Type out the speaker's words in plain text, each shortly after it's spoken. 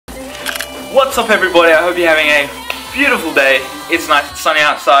What's up everybody, I hope you're having a beautiful day. It's nice and sunny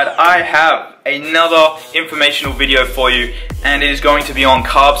outside. I have another informational video for you, and it is going to be on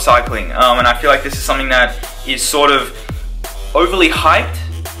carb cycling. And I feel like this is something that is sort of overly hyped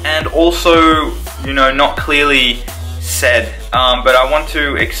and also, you know, not clearly said. But I want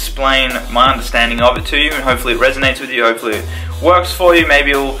to explain my understanding of it to you, and hopefully it resonates with you, hopefully it works for you,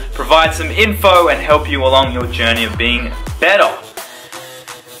 maybe it'll provide some info and help you along your journey of being better.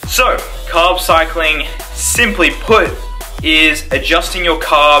 So, carb cycling, simply put, is adjusting your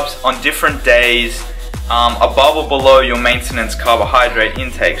carbs on different days above or below your maintenance carbohydrate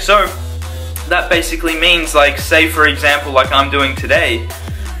intake. So, that basically means, like, say for example, like I'm doing today.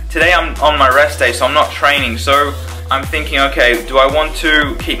 Today I'm on my rest day, so I'm not training. So, I'm thinking, okay, do I want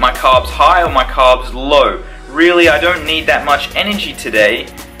to keep my carbs high or my carbs low? Really, I don't need that much energy today,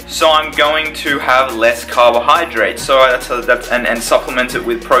 so I'm going to have less carbohydrates. So and supplement it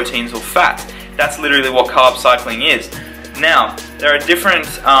with proteins or fats. That's literally what carb cycling is. Now, there are different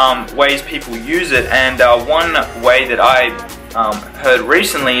ways people use it, and one way that I heard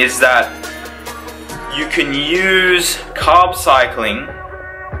recently is that you can use carb cycling,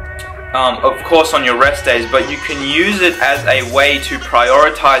 of course on your rest days, but you can use it as a way to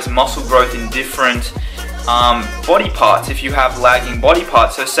prioritize muscle growth in different body parts if you have lagging body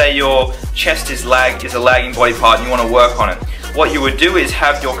parts. So say your chest is a lagging body part and you want to work on it. What you would do is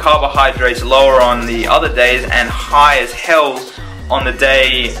have your carbohydrates lower on the other days and high as hell on the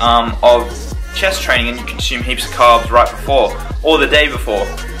day of chest training, and you consume heaps of carbs right before or the day before.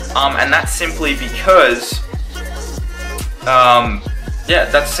 And that's simply because yeah,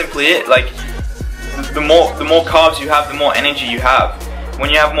 that's simply it. Like, the more carbs you have, the more energy you have. When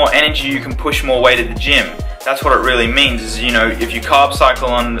you have more energy, you can push more weight at the gym. That's what it really means, is, you know, if you carb cycle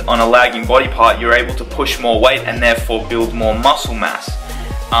on a lagging body part, you're able to push more weight and therefore build more muscle mass.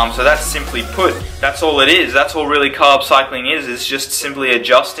 So that's simply put, that's all it is. That's all really carb cycling is. It's just simply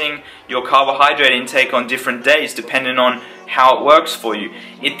adjusting your carbohydrate intake on different days depending on how it works for you.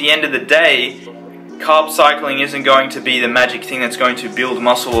 At the end of the day, carb cycling isn't going to be the magic thing that's going to build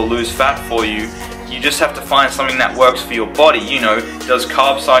muscle or lose fat for you. You just have to find something that works for your body. You know, does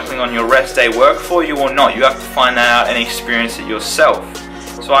carb cycling on your rest day work for you or not? You have to find that out and experience it yourself.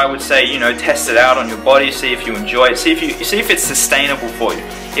 So I would say, you know, test it out on your body, see if you enjoy it, see if it's sustainable for you.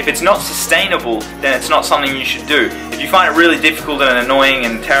 If it's not sustainable, then it's not something you should do. If you find it really difficult and annoying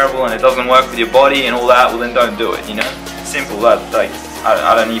and terrible and it doesn't work with your body and all that, well then don't do it, you know? Simple. That, like,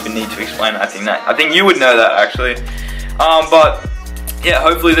 I don't even need to explain it. I think you would know that actually. But yeah,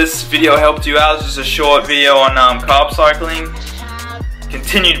 hopefully this video helped you out. It's just a short video on carb cycling.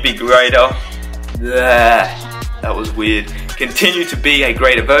 Continue to be greater. That was weird. Continue to be a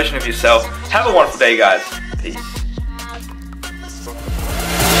greater version of yourself. Have a wonderful day, guys.